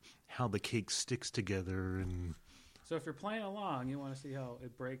of how the cake sticks together. And so if you're playing along, you want to see how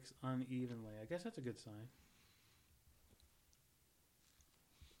it breaks unevenly. I guess that's a good sign.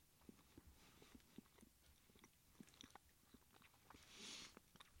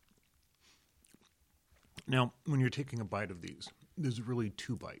 Now, when you're taking a bite of these, there's really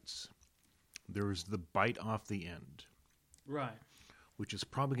two bites. There's the bite off the end. Right. Which is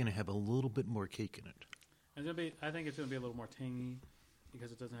probably going to have a little bit more cake in it. I think it's going to be a little more tangy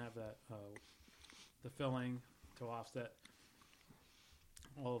because it doesn't have that the filling to offset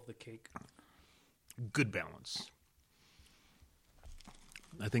all of the cake. Good balance.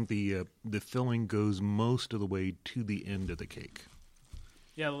 I think the filling goes most of the way to the end of the cake.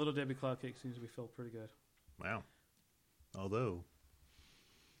 Yeah, the Little Debbie Cloud Cake seems to be filled pretty good. Wow. Although.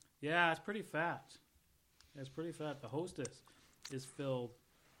 Yeah, it's pretty fat. It's pretty fat. The Hostess is filled.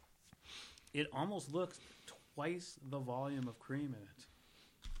 It almost looks twice the volume of cream in it.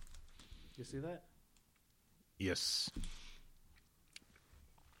 You see that? Yes.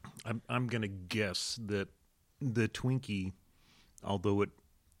 I'm going to guess that the Twinkie, although it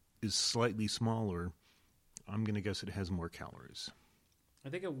is slightly smaller, I'm going to guess it has more calories. I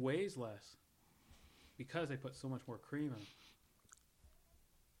think it weighs less because they put so much more cream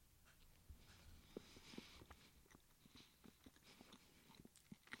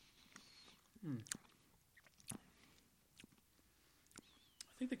in.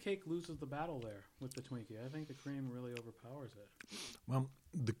 I think the cake loses the battle there with the Twinkie. I think the cream really overpowers it. Well,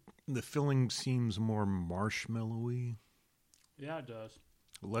 the filling seems more marshmallowy, Yeah, it does.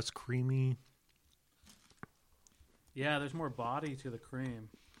 less creamy. Yeah, there's more body to the cream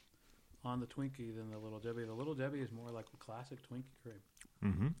on the Twinkie than the Little Debbie. The Little Debbie is more like the classic Twinkie cream.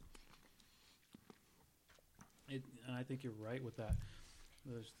 Mm-hmm. And I think you're right with that.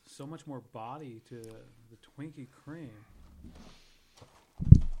 There's so much more body to the Twinkie cream.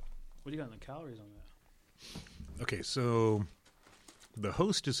 What do you got in the calories on that? Okay, so the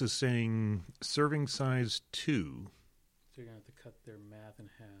hostess is saying serving size 2. So you're going to have to cut their math in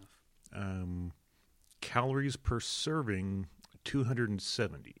half. Calories per serving,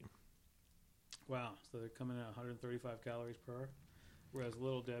 270. Wow. So they're coming in at 135 calories per, whereas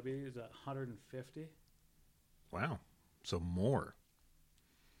Little Debbie is at 150. Wow. So more.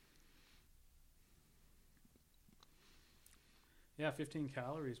 Yeah, 15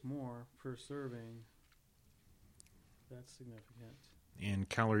 calories more per serving. That's significant. And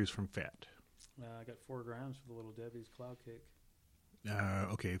calories from fat. I got 4 grams for the Little Debbie's cloud cake.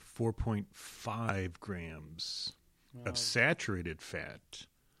 Okay, 4.5 grams Wow. of saturated fat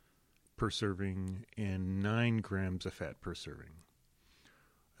per serving and 9 grams of fat per serving.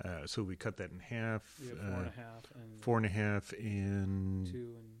 So we cut that in half. You have 4.5 and 4.5 and 2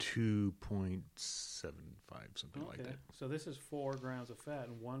 and 2.75, something like that. So this is 4 grams of fat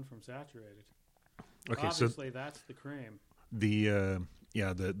and 1 from saturated. Okay, Obviously, that's the cream. the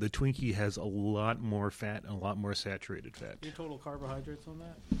Twinkie has a lot more fat and a lot more saturated fat. Your total carbohydrates on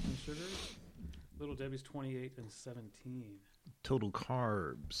that and sugars? Little Debbie's 28 and 17. Total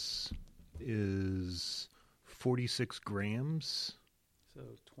carbs is 46 grams So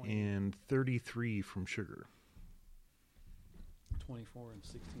 20, and 33 from sugar. 24 and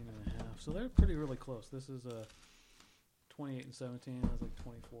 16 and a half. So they're pretty really close. This is 28 and 17. That's like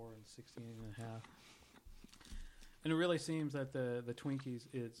 24 and 16 and a half. And it really seems that the Twinkies,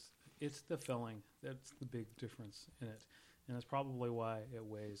 it's the filling. That's the big difference in it. And that's probably why it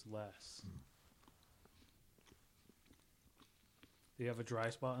weighs less. Do you have a dry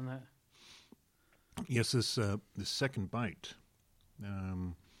spot in that? Yes, this second bite.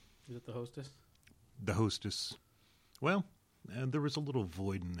 Is it the Hostess? The hostess. Well, there was a little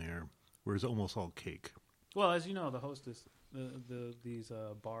void in there, where it's almost all cake. Well, as you know, the Hostess, these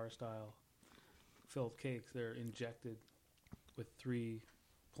bar style filled cakes, they're injected with 3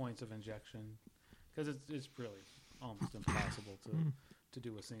 points of injection because it's really almost impossible to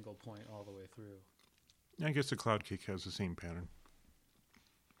do a single point all the way through. I guess the cloud cake has the same pattern.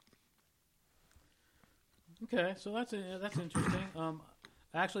 Okay, so that's interesting. I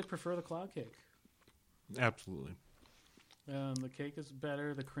actually prefer the cloud cake. Absolutely. The cake is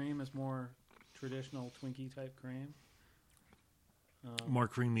better. The cream is more traditional Twinkie type cream. More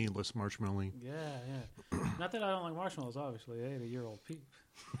creamy, less marshmallowy. Yeah. Not that I don't like marshmallows, obviously. I ate a year-old peep.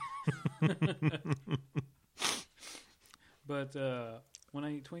 But when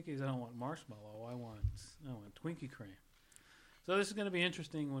I eat Twinkies, I don't want marshmallow. I want Twinkie cream. So this is going to be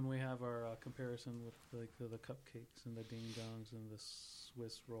interesting when we have our comparison with like the cupcakes and the ding dongs and the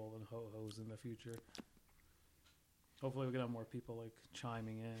Swiss roll and ho-hos in the future. Hopefully we can have more people like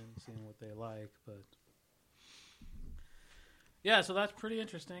chiming in, seeing what they like. But yeah, so that's pretty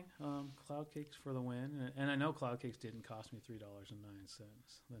interesting. Cloud cakes for the win, and I know cloud cakes didn't cost me $3.09.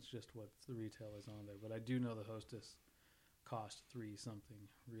 That's just what the retail is on there. But I do know the Hostess cost $3 something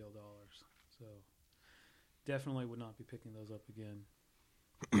real dollars. So definitely would not be picking those up again,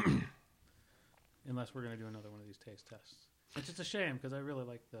 unless we're going to do another one of these taste tests. It's just a shame because I really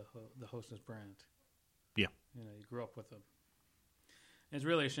like the Hostess brand. Yeah. You know, you grew up with them. And it's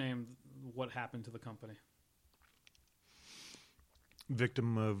really a shame what happened to the company.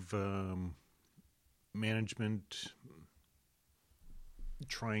 Victim of management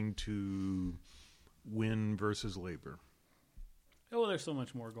trying to win versus labor. Oh, well, there's so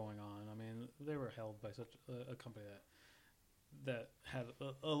much more going on. I mean, they were held by such a company that had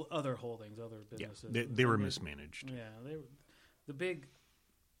other holdings, other businesses. Yeah, they were mismanaged. Yeah, the big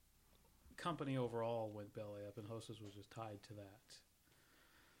company overall went belly up, and Hostess was just tied to that.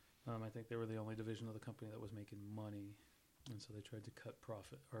 I think they were the only division of the company that was making money, and so they tried to cut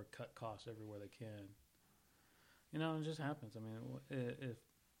profit or cut costs everywhere they can. You know, it just happens. I mean, if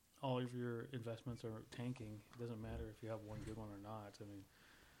all of your investments are tanking, it doesn't matter if you have one good one or not. I mean,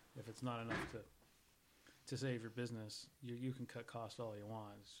 if it's not enough to save your business, you can cut costs all you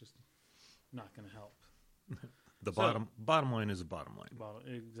want. It's just not going to help. The bottom line is a bottom line.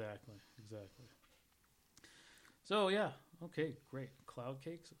 Exactly. So, yeah. Okay, great. Cloud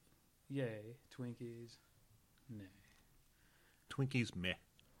cakes? Yay. Twinkies? Nay. Twinkies, meh.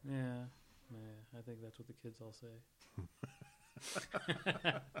 Yeah, meh. I think that's what the kids all say.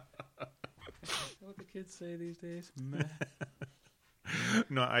 What the kids say these days? Meh.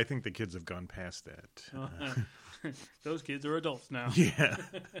 No, I think the kids have gone past that. Those kids are adults now. Yeah.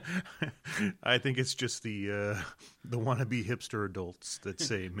 I think it's just the wannabe hipster adults that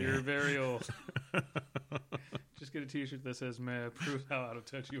say, meh. You're very old. Just get a t-shirt that says, meh, prove how out of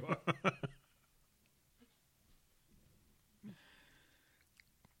touch you are.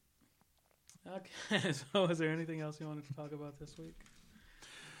 Okay, so is there anything else you wanted to talk about this week?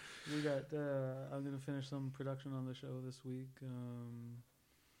 We got, I'm going to finish some production on the show this week.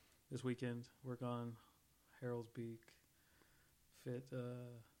 This weekend, work on Harold's Beak, fit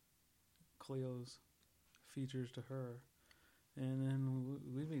Cleo's features to her. And then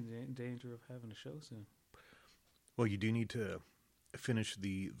we'd be in danger of having a show soon. Well, you do need to finish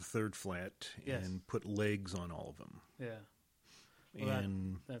the third flat and put legs on all of them. Yeah. Well,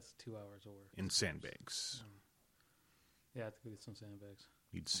 and that's 2 hours of work. And sandbags. Yeah, I have to go get some sandbags.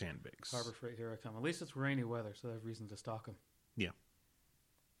 Need sandbags. Harbor Freight, here I come. At least it's rainy weather, so I have reason to stock them. Yeah.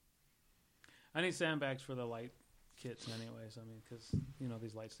 I need sandbags for the light kits anyways. I mean, because,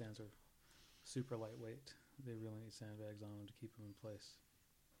 these light stands are super lightweight. They really need sandbags on them to keep them in place.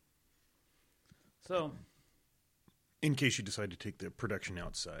 So, in case you decide to take the production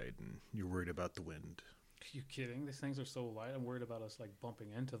outside and you're worried about the wind. Are you kidding? These things are so light. I'm worried about us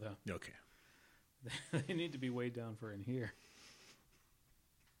bumping into them. Okay. They need to be weighed down for in here.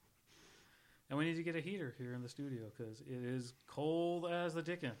 And we need to get a heater here in the studio because it is cold as the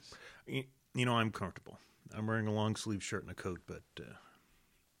dickens. I'm comfortable. I'm wearing a long sleeve shirt and a coat, but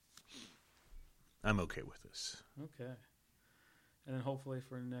I'm okay with this. Okay. And then hopefully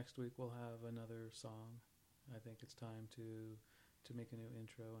for next week we'll have another song. I think it's time to make a new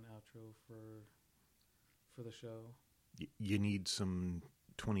intro and outro for the show. You need some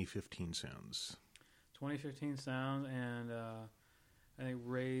 2015 sounds. 2015 sound, and I think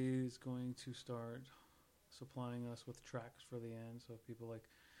Ray's going to start supplying us with tracks for the end. So if people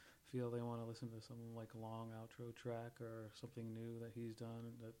feel they want to listen to some long outro track or something new that he's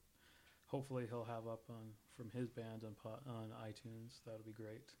done, that hopefully he'll have up from his band on iTunes. That would be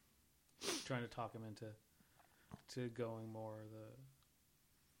great. Trying to talk him into going more the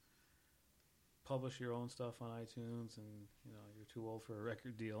publish your own stuff on iTunes, and you're too old for a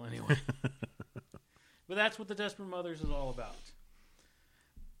record deal anyway. But that's what the Desperate Mothers is all about.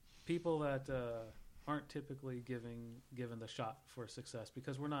 People that aren't typically given the shot for success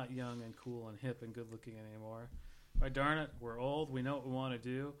because we're not young and cool and hip and good looking anymore. Right, darn it, we're old. We know what we want to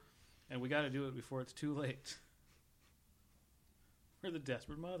do, and we got to do it before it's too late. We're the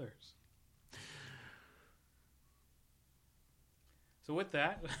Desperate Mothers. So with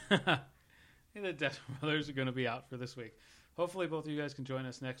that, the Desperate Mothers are going to be out for this week. Hopefully both of you guys can join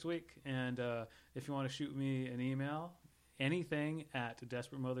us next week. And if you want to shoot me an email, anything at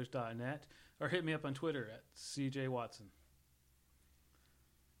desperatemothers.net, or hit me up on Twitter at CJ Watson.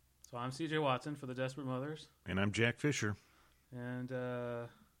 So I'm CJ Watson for the Desperate Mothers. And I'm Jack Fisher. And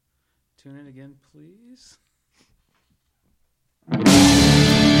tune in again, please.